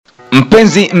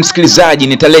Mpenzi msikilizaji,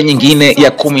 ni tarehe nyingine ya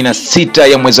 16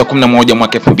 ya mwezi wa 11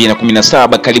 mwaka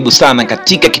 2017. Karibu sana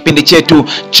katika kipindi chetu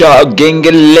cha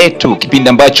Genge Letu, kipindi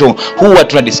ambacho huwa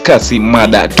tunadiscuss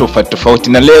mada tofauti,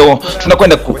 na leo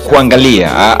tunakwenda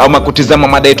kuangalia ama kutizama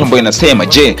mada yetu ambayo inasema,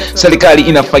 je, serikali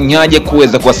inafanyaje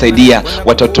kuweza kuwasaidia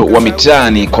watoto wa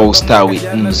mitaani kwa ustawi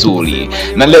mzuri?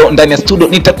 Na leo ndani ya studio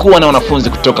nitakuwa na wanafunzi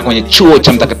kutoka kwenye chuo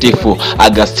cha Mtakatifu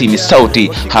Agustini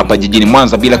Sauti hapa jijini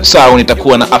Mwanza, bila kusahau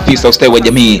nitakuwa na afisa ustawi wa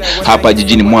jamii hapa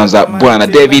jijini Mwanza, Bwana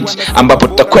David, ambapo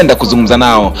tutakwenda kuzungumza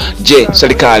nao. Je,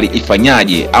 serikali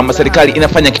ifanyaje ama serikali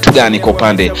inafanya kitu gani kwa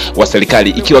upande wa serikali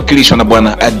ikiwakilishwa na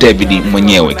Bwana David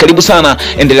mwenyewe? Karibu sana,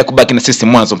 endelea kubaki na sisi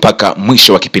mwanzo mpaka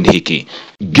mwisho wa kipindi hiki.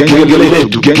 Genge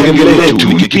Letu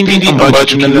ni kipindi ambacho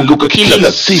tunazunguka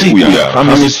kila siku ya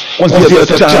Alhamisi kuanzia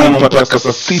saa 5 mpaka saa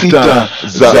 6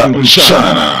 za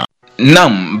mchana.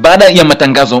 Naam, baada ya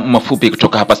matangazo mafupi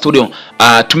kutoka hapa studio,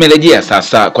 tumerejea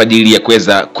sasa kwa ajili ya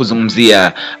kuweza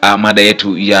kuzungumzia mada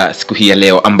yetu ya siku hii ya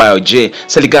leo, ambayo, je,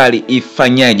 serikali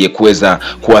ifanyaje kuweza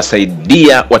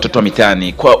kuwasaidia watoto wa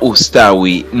mitaani kwa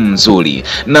ustawi mzuri?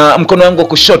 Na mkono wangu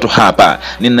kushoto hapa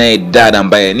ninaye dada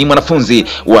ambaye ni mwanafunzi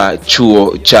wa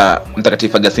chuo cha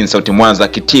Mtakatifu Agustini Sauti Mwanza,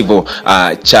 kitivo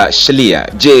cha sheria.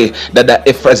 Je, dada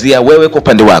Efrazia, wewe kwa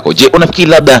upande wako, je,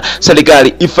 unafikiri labda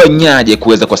serikali ifanyaje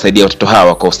kuweza kuwasaidia watoto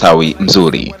hawa kwa ustawi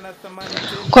mzuri?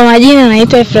 Kwa majina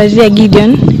naitwa Efrazia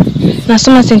Gideon,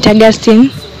 nasoma St. Augustine,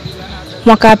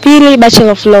 mwaka wa pili,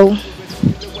 Bachelor of Law.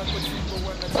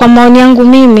 Kwa maoni yangu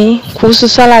mimi kuhusu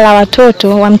swala la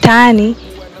watoto wa mtaani,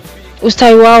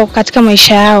 ustawi wao katika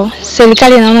maisha yao,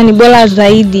 serikali naona ni bora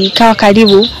zaidi ikawa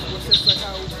karibu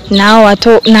nao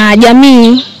watoto na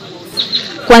jamii,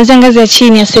 kuanzia ngazi ya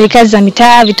chini ya serikali za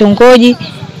mitaa, vitongoji,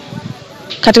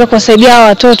 katika kuwasaidia hao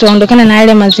watoto waondokane na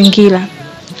yale mazingira,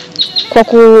 kwa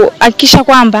kuhakikisha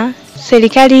kwamba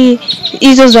serikali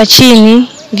hizo za chini,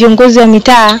 viongozi wa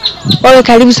mitaa wawe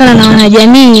karibu sana na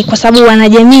wanajamii, kwa sababu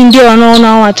wanajamii ndio wanaoona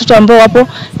hao watoto ambao wapo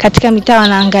katika mitaa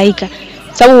wanahangaika.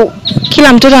 Sababu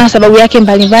kila mtoto ana sababu yake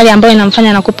mbalimbali ambayo inamfanya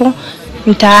anakupo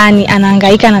mtaani,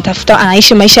 anahangaika, anatafuta,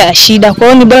 anaishi maisha ya shida. Kwa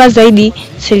hiyo ni bora zaidi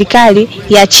serikali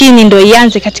ya chini ndio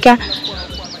ianze katika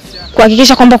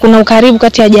kuhakikisha kwamba kuna ukaribu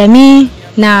kati ya jamii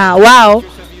na wao.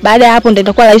 Baada ya hapo ndio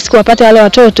itakuwa rahisi kuwapata wale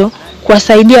watoto,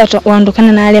 kuwasaidia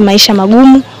waondokane na yale maisha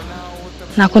magumu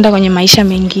na kwenda kwenye maisha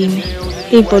mengine.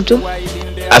 Ipo tu.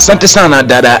 Asante sana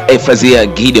dada Efrazia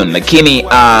Gideon. Lakini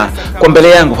kwa mbele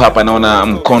yangu hapa naona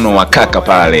mkono wa kaka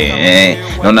pale.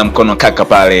 Naona mkono wa kaka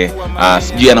pale.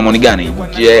 Sijui ana maoni gani.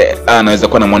 Je, anaweza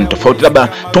kuwa na maoni tofauti? Labda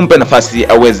tumpe nafasi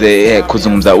aweze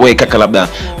kuzungumza. Wewe kaka, labda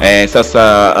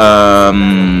sasa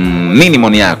nini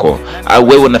maoni yako?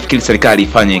 Wewe unafikiri serikali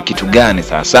ifanye kitu gani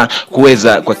sasa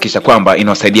kuweza kuhakikisha kwamba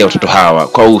inawasaidia watoto hawa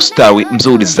kwa ustawi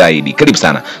mzuri zaidi? Karibu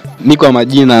sana. Mimi kwa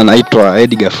majina naitwa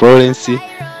Edgar Florence,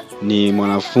 ni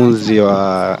mwanafunzi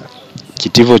wa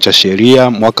kitivo cha sheria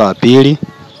mwaka wa pili.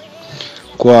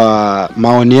 Kwa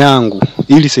maoni yangu,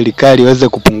 ili serikali iweze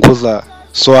kupunguza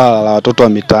swala la watoto wa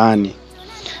mitaani,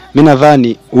 mimi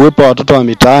nadhani uwepo wa watoto wa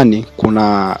mitaani,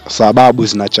 kuna sababu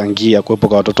zinachangia kuwepo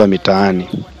kwa watoto wa mitaani.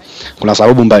 Kuna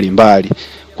sababu mbalimbali.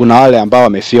 Kuna wale ambao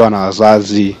wamefiwa na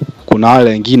wazazi, kuna wale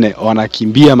wengine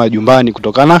wanakimbia majumbani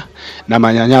kutokana na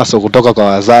manyanyaso kutoka kwa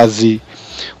wazazi.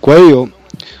 Kwa hiyo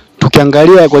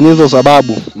tukiangalia kwenye hizo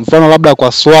sababu, mfano labda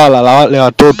kwa swala la wale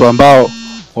watoto ambao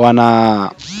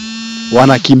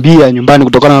wanakimbia nyumbani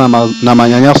kutokana na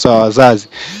manyanyaso ya wazazi,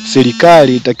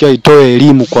 serikali itakiwa itoe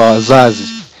elimu kwa wazazi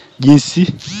jinsi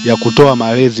ya kutoa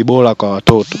malezi bora kwa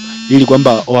watoto, ili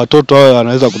kwamba watoto wao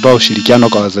wanaweza kutoa ushirikiano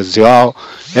kwa wazazi wao,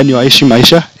 yani waishi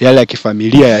maisha yale ya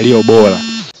kifamilia yaliyo bora.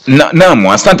 Naam,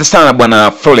 asante sana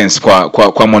bwana Florence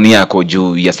kwa maoni yako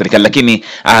juu ya serikali. Lakini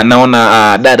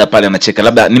naona dada pale anacheka,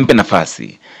 labda nimpe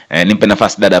nafasi. Nimpe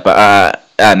nafasi dada hapa.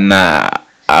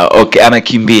 Okay,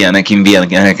 anakimbia.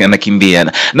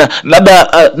 Na labda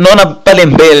naona pale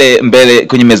mbele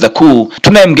kwenye meza kuu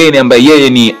tunaye mgeni ambaye yeye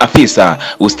ni afisa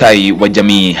ustawi wa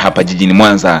jamii hapa jijini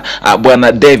Mwanza,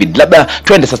 Bwana David. Labda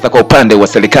twende sasa kwa upande wa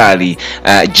serikali.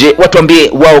 Je, watuambie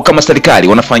wao kama serikali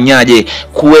wanafanyaje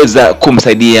kuweza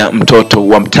kumsaidia mtoto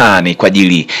wa mtaani kwa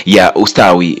ajili ya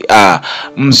ustawi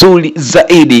mzuri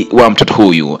zaidi wa mtoto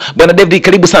huyu? Bwana David,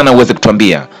 karibu sana uweze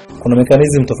kutuambia. Kuna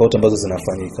mekanizmu tofauti ambazo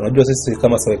zinafanyika. Unajua sisi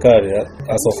kama serikali,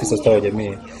 hasa ofisi ya ustawi wa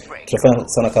jamii, tunafanya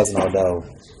sana kazi na wadau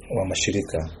wa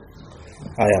mashirika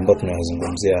haya ambao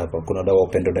tunazungumzia hapa. Kuna wadau wa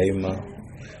Upendo Daima,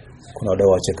 kuna wadau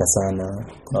wa Cheka Sana,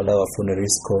 kuna wadau wa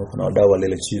Funerisco, kuna wadau wa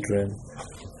Lele Children,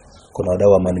 kuna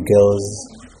wadau wa Man Girls,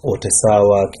 Wote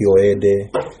Sawa, Kioede.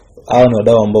 Hao ni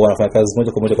wadau ambao wanafanya kazi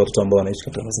moja kwa moja kwa watoto ambao wanaishi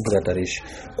katika mazingira hatarishi.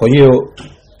 Kwa hiyo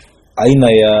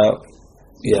aina ya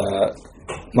ya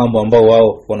mambo ambao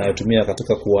wao wanayotumia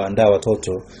katika kuandaa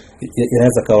watoto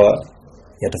yanaweza kawa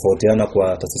yatofautiana kwa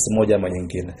taasisi moja ama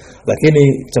nyingine.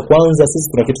 Lakini cha kwanza,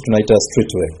 sisi kuna kitu tunaita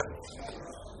street work.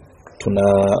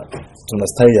 Tuna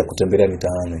style ya kutembelea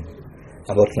mitaani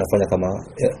ambayo tunafanya kama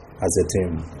as a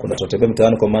team. Kuna tunatembea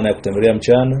mitaani kwa maana ya kutembelea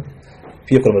mchana,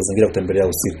 pia kuna mazingira ya kutembelea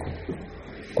usiku.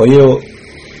 Kwa hiyo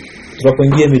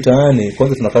tunapoingia mitaani,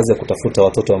 kwanza tuna kazi ya kutafuta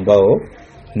watoto ambao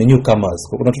ni newcomers.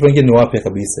 Kuna watoto wengine ni wapya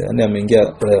kabisa, yani ameingia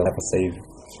hapa sasa hivi.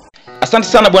 Asante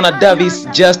sana Bwana Davis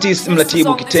Justice,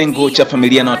 mratibu kitengo cha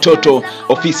familia na watoto,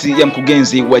 ofisi ya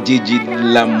mkurugenzi wa jiji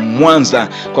la Mwanza,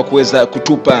 kwa kuweza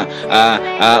kutupa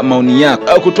maoni yako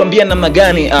au kutuambia namna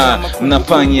gani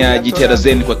mnafanya jitihada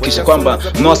zenu kuhakikisha kwamba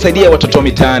mnawasaidia watoto wa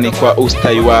mitaani kwa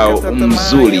ustawi wao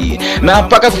mzuri. Na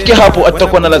mpaka kufikia hapo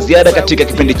tutakuwa na la ziada katika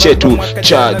kipindi chetu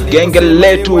cha Genge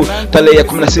Letu tarehe ya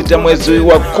 16 mwezi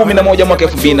wa 11 mwaka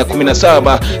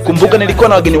 2017. Kumbuka nilikuwa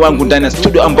na wageni wangu ndani ya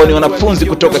studio ambao ni wanafunzi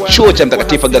kutoka chuo cha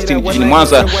Mtakatifu Agustini jijini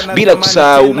Mwanza, bila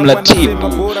kusahau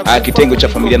mratibu kitengo cha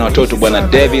familia na watoto Bwana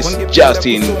Davis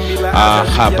Justin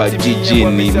hapa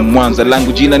jijini Mwanza.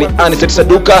 Langu jina ni Anisette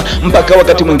Saduka. Mpaka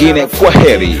wakati mwingine, kwa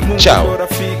heri, chao.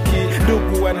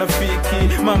 Ndugu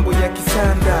wanafiki, mambo ya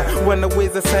kisanda,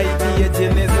 wanaweza saidia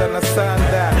jeneza na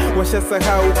sanda.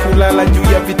 Washasahau kulala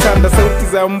juu ya vitanda, sauti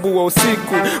za mbu wa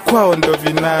usiku kwao ndo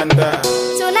vinanda.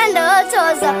 Tuna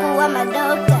ndoto za kuwa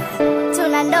madokta,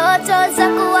 tuna ndoto za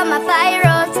kuwa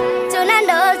mapilot, tuna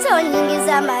ndoto nyingi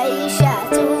za maisha,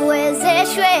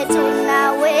 tuwezeshwe,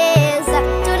 tunaweza.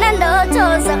 Tuna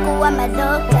ndoto za kuwa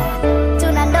madokta,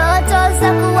 tuna ndoto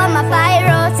za kuwa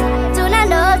mapilot, tuna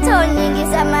ndoto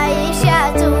nyingi za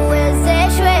maisha,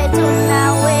 tuwezeshwe,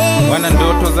 tunaweza. Wana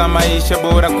ndoto za maisha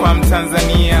bora kwa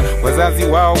Mtanzania, wazazi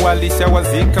wao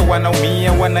walishawazika,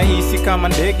 wanaumia, wanaishi kama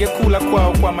ndege, kula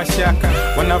kwao kwa mashaka,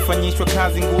 wanafanyishwa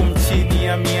kazi ngumu chini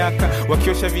ya miaka,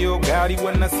 wakiosha vioo gari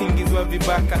wanasingizwa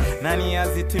vibaka. Nani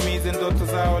azitimize ndoto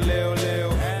zao leo?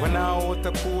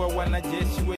 Wanaoota kuwa wanajeshi